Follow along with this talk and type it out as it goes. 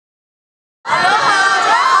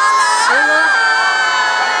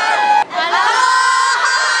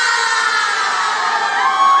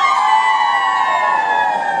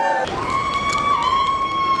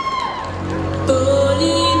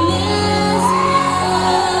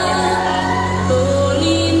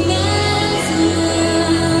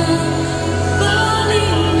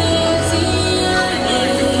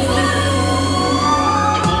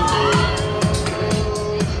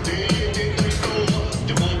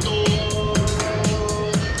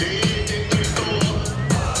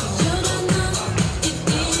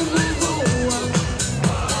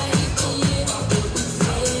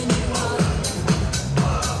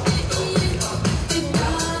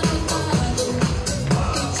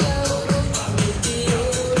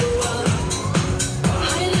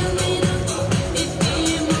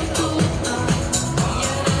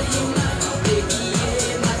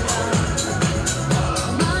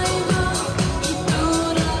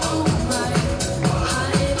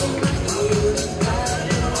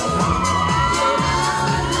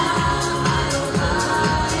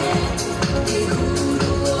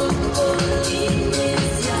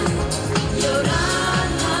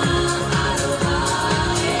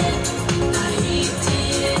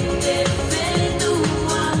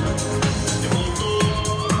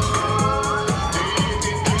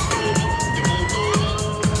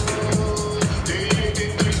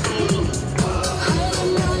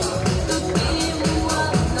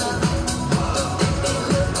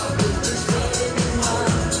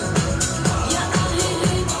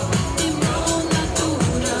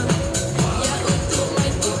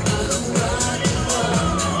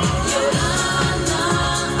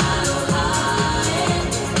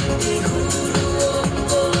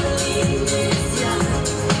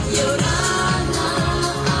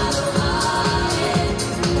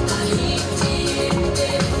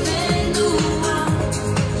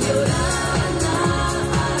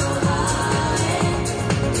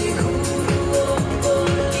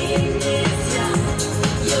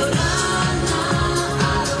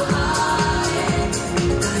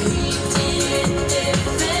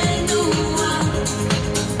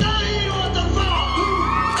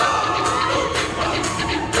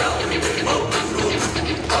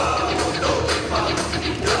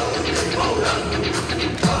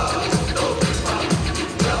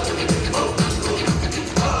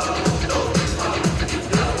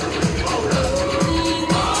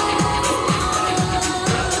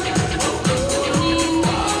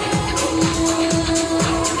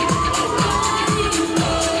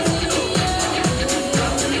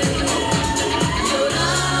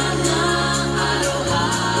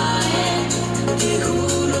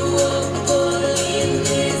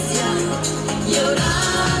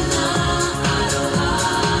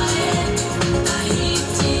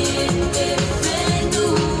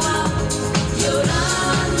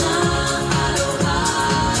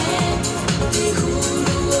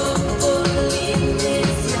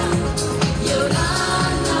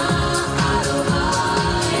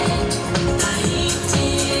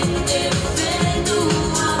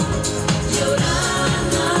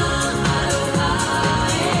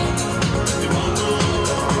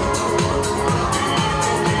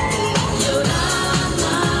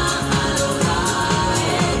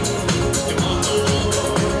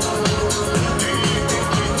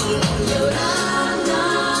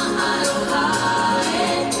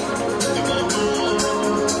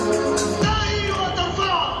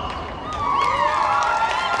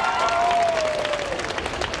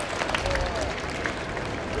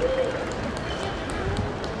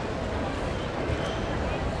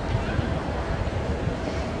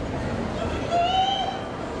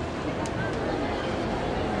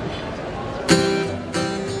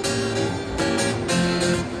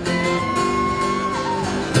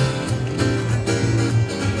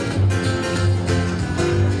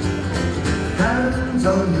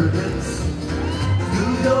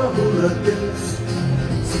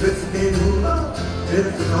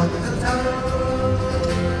the town.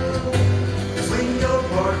 Swing your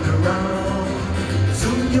partner round,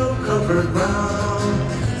 soon you'll cover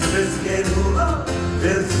ground. Sophisticated hula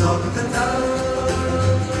is the talk of the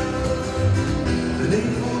town. The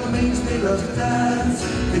lady hula means they love to dance.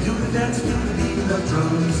 They do the dance to the beating of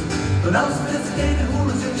drums. But now sophisticated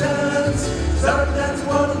hula's your chance. Start dancing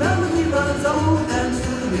while the melody runs. Oh, dance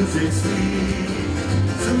to the music sweet.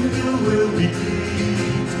 Soon you will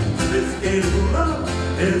repeat. Sophisticated hula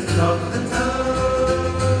is the talk of the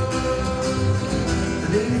town. The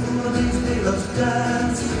lady hula means they love to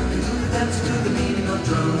dance. They do the dance to the beating of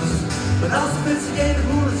drums. But now sophisticated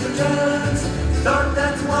hula's your chance. Start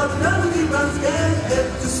dancing while the melody runs. Get hip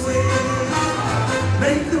to swing.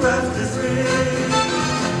 Make the rafters ring.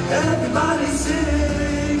 Everybody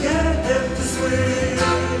sing. Get hip to swing.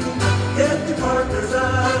 Get your partners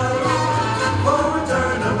out. Or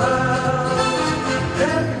turn around.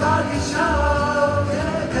 Everybody shout.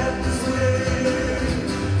 Get hip to swing.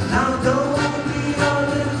 Now don't be a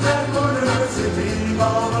little jack corner sitting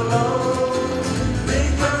all alone.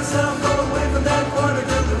 Make yourself go away from that corner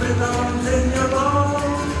to the rhythms in your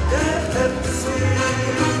bones. Get hip to swing.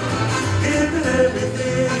 Give it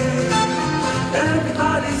everything.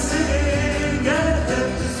 Everybody sing. Get hip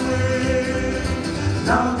to swing.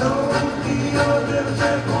 Now don't be a little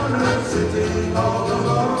jack corner sitting all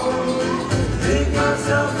alone. Make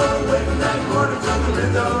yourself away from that corner to the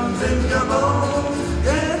rhythms in your bones.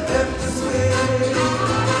 Get hip to swing.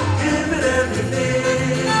 Give it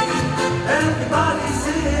everything. Everybody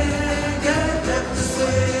sing. Get hip to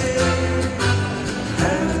swing.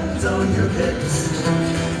 Hands on your hips.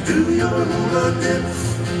 Do your hula dips.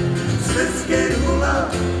 Sophisticated hula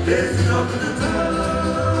is the talk of the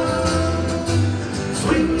town.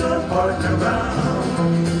 Swing your partner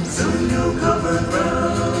round. Soon you'll cover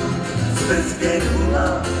ground. Sophisticated hula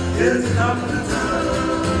is the talk of the town.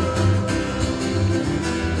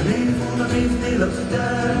 The native hula means they love to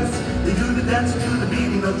dance. They do the dance to the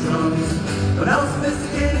beating of drums. But now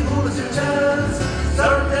sophisticated hula's your chance.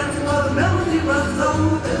 Start dancing while the melody runs.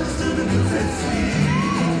 Oh, dance to the music sweet.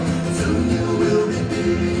 Soon you will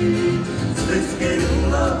repeat. Sophisticated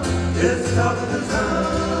hula is the talk of the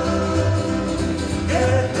town.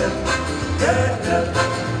 Get hip, get hip,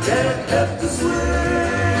 get hip to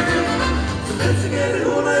swing. Sophisticated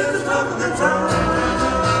hula is the talk of the town.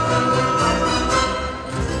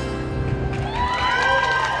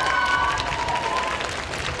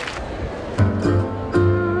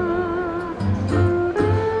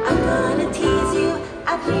 I'm gonna tease you,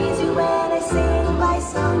 I'll please you when I sing my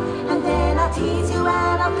song. And then I'll tease you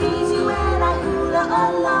and I'll please you when I hula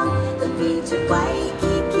along. The beach of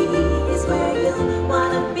Waikiki is where you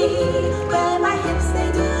wanna be. Where my hips, they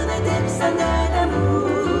do the dips under the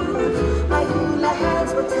moon. My hula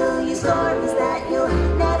hands will tell you stories that you'll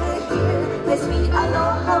never hear. My sweet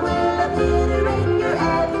aloha will obliterate your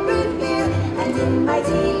every fear. And in my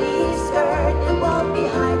tea-leaf skirt, it won't be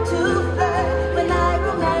hard to flirt. When I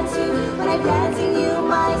romance you, when I'm dancing you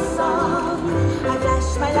my song. I flash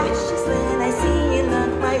my lashes when I see you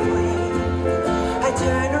look my way. I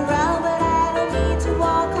turn around but I don't need to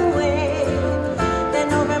walk away. Then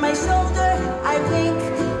over my shoulder I blink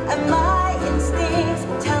and my instincts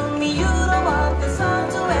tell me you don't want this song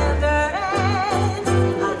to ever end.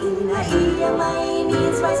 Haina my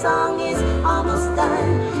means my song is almost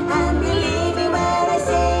done. And believe me when I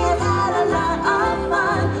say I've had a lot of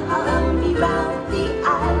fun. I'll be round the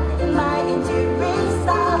aisle in my enduring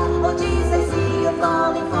style. Oh geez, I see you're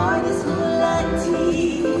falling for this hula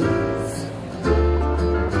tease.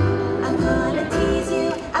 I'm gonna tease you,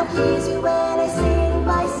 I'll please you when I sing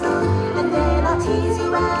my song. And then I'll tease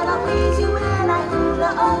you and I'll please you when I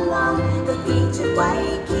hula along. The beach of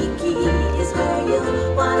Waikiki is where you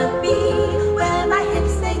wanna be. Where my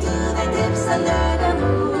hips, they do the dips under the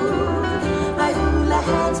moon.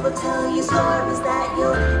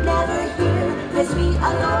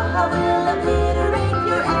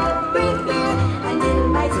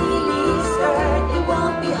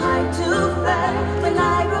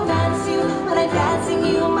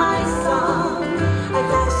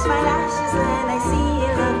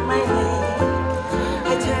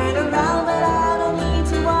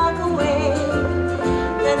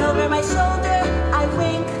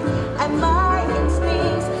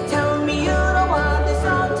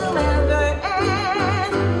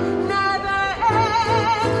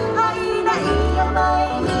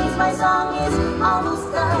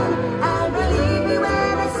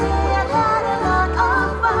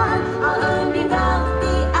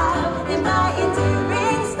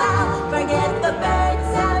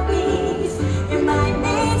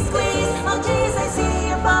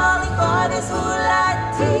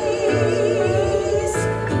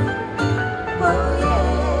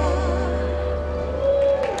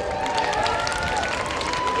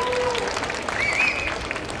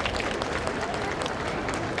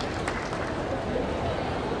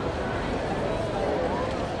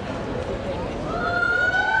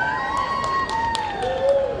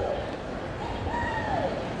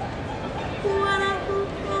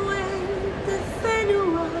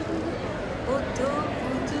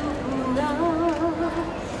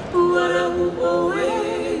 o e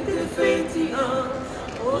te Thitian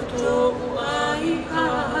o tōu aiha.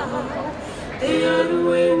 Te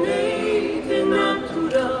aru e nei te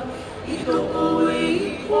natura I to o e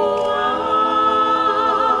I poa.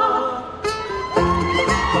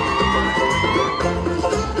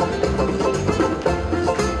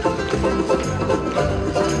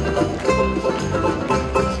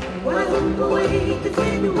 Wahumpo e te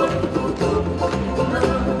whenua o tōu uma.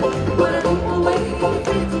 Wahumpo e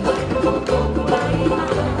te Thitian o tōu aiha.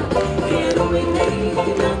 Te aru e nei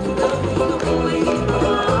te natura I to o e I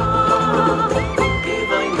poa. Te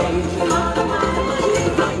vai nei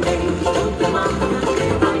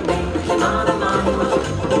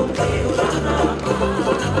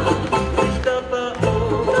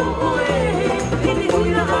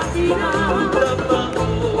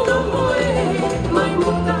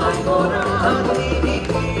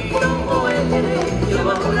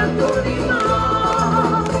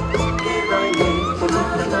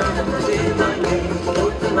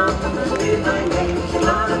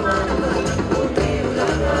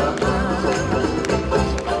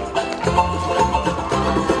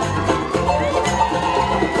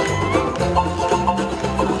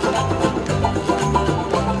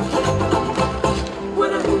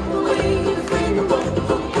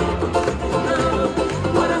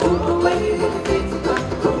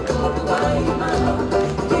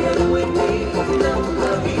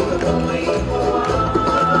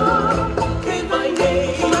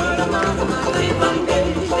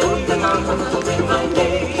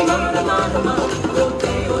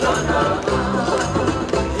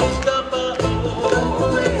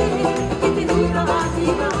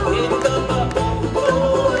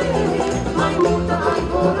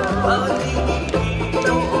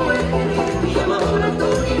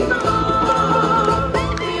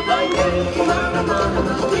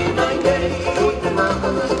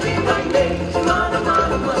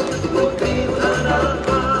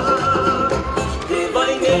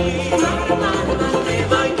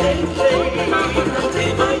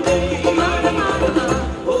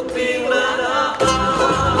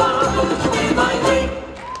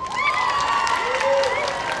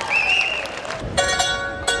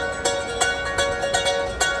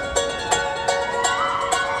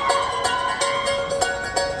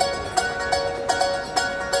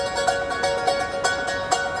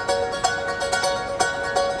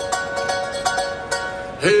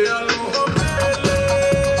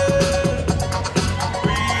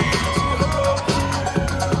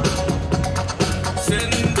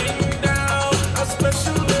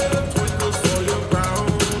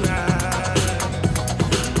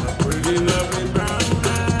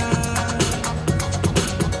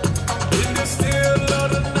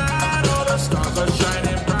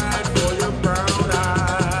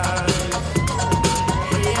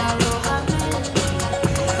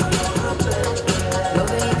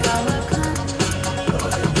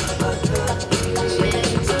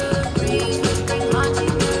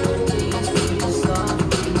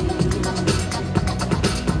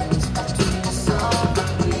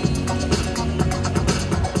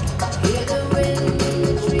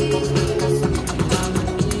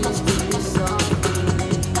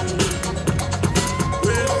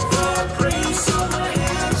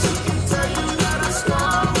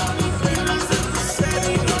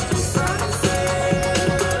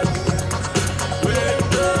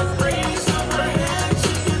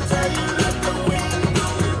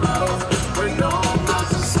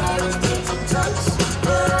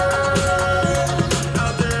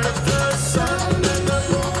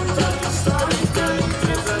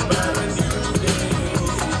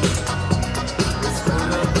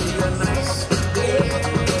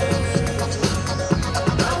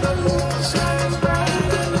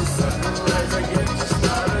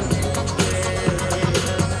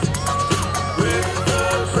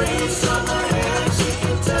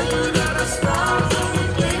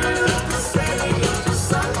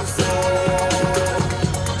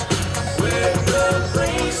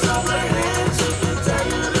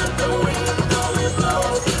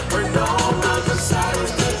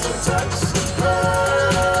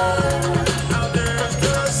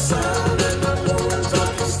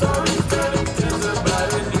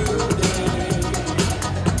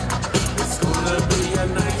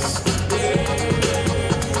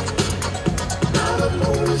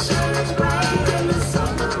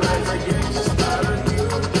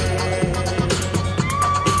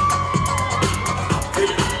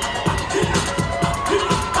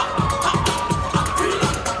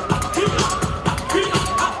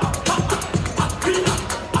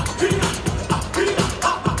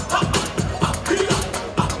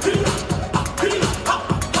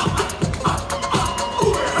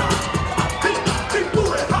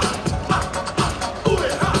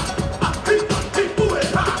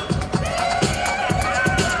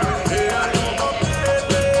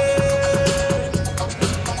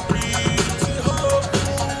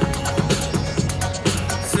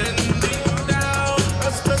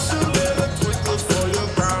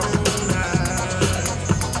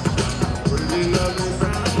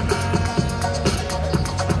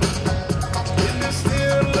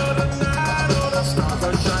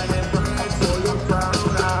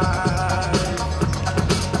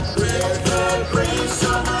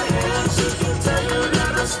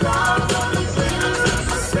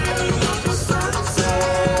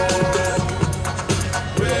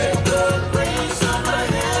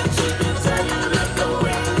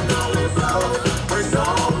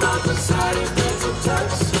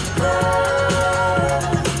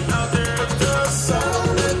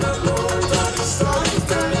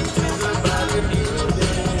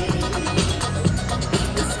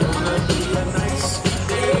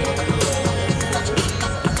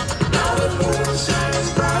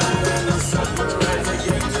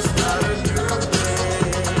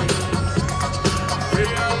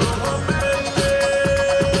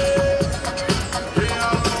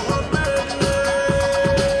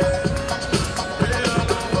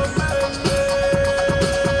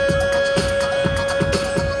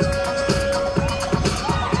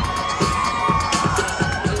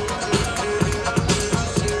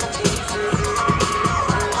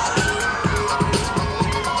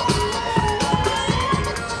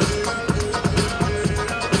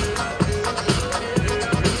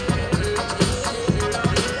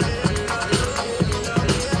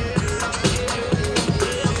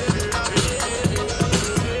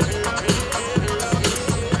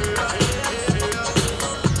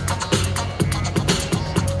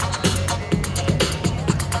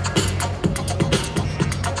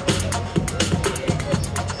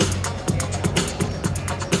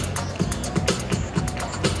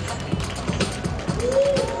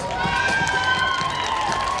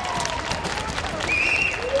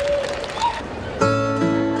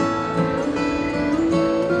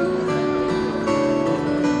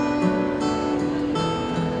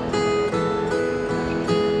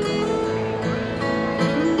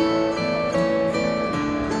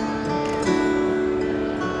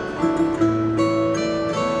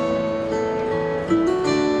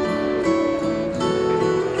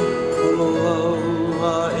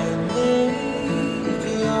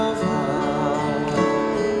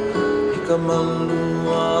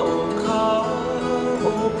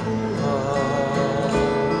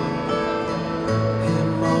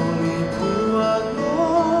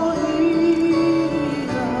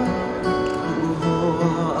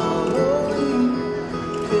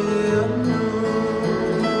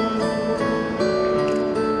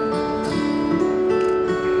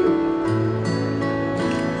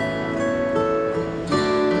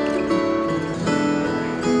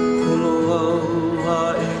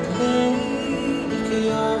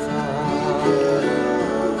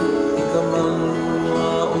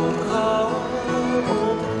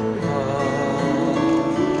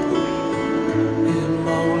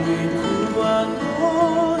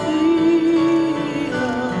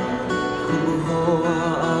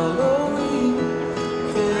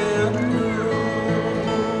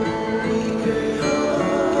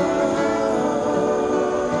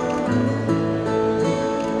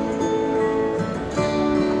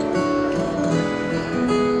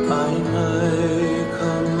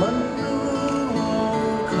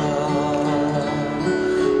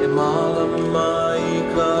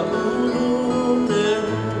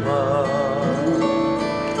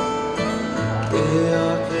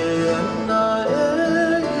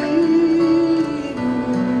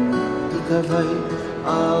vai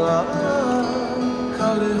ala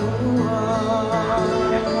kalehua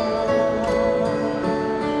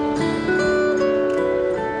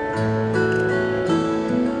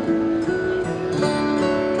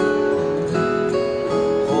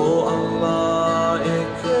Ho ala e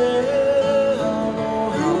ke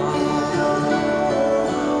aloha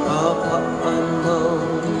Papa anau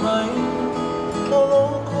mai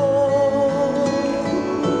moloko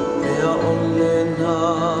Mea ole na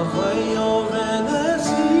vai o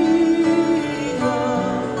Venesia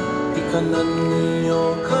I kanani o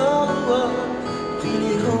kaua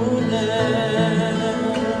kilihune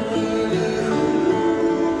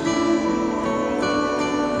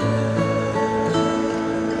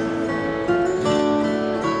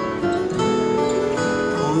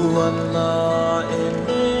Kuana e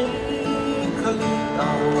nei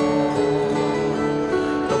kaliao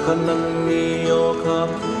No kanani o ka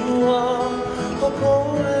pua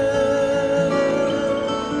Hopoe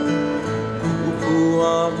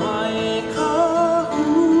Kukua mai ka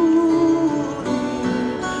huri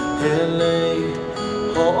Helei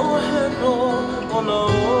ho'oheno ona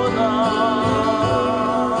ona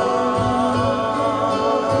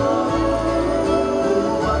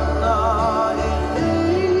Kuana e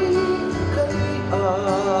nei kalia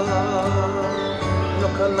No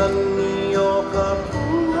kanani o ka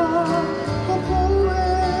pua Hopoe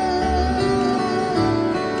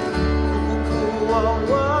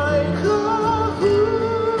Wai ka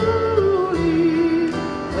huli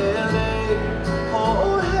Hele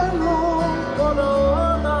ho'ohelo ona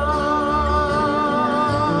ona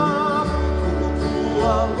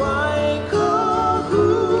Kukua wai ka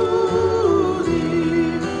huli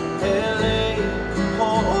Hele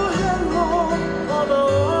ho'ohelo ona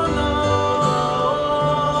ona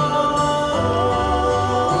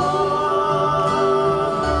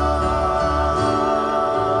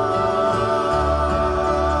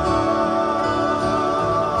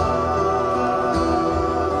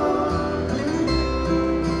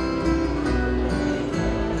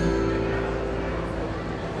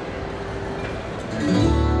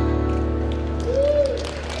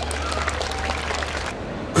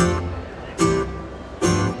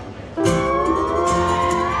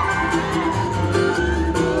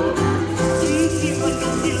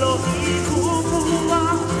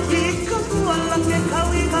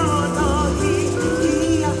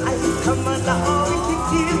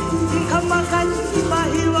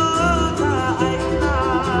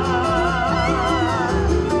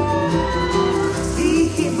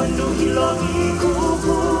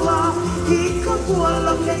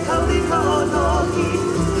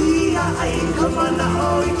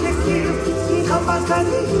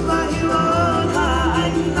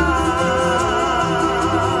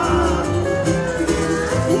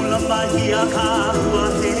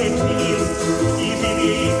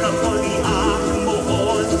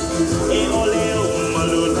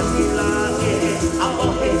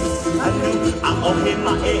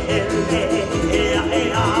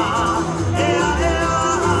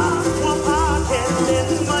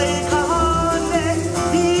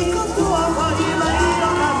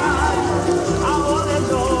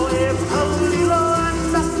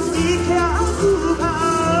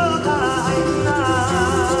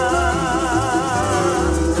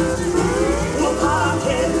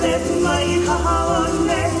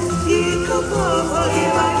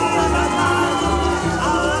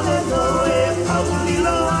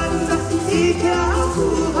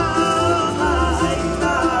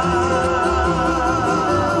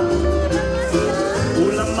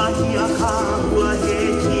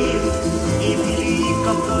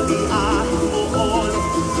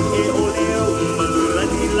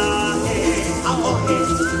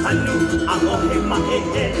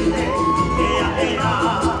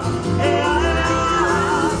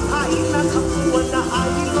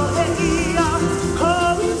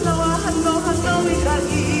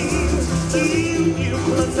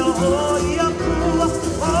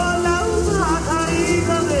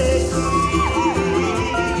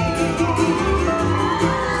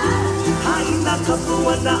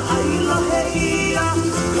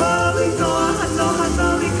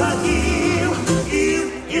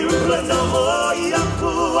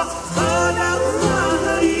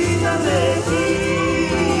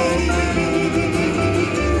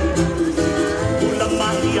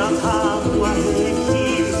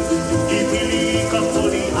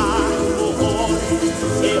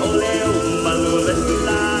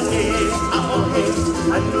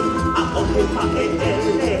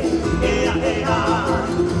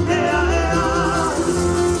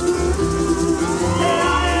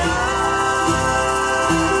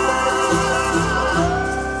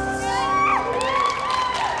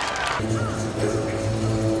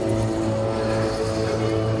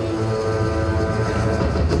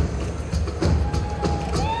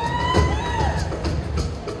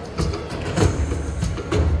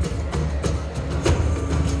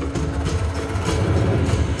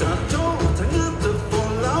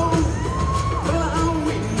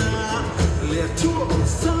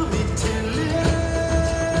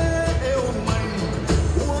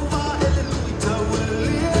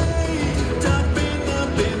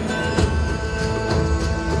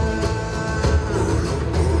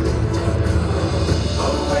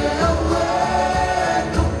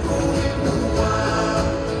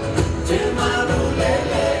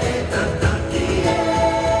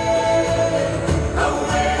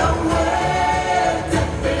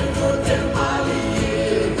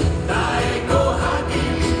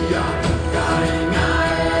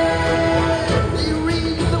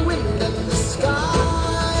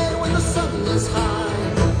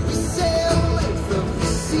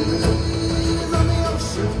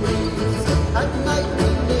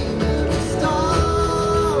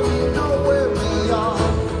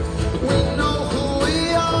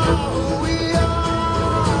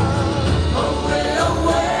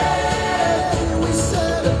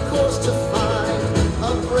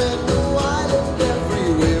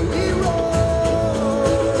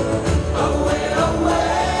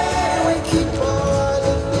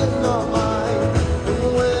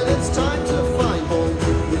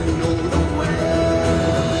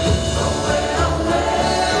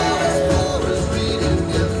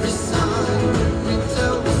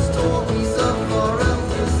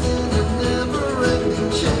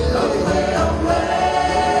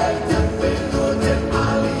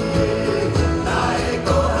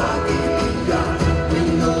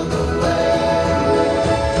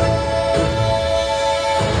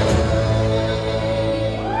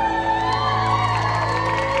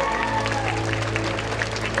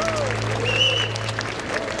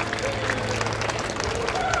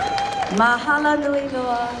Mahalo nui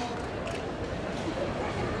loa.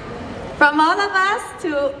 From all of us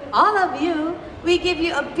to all of you, we give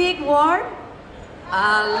you a big warm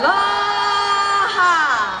aloha.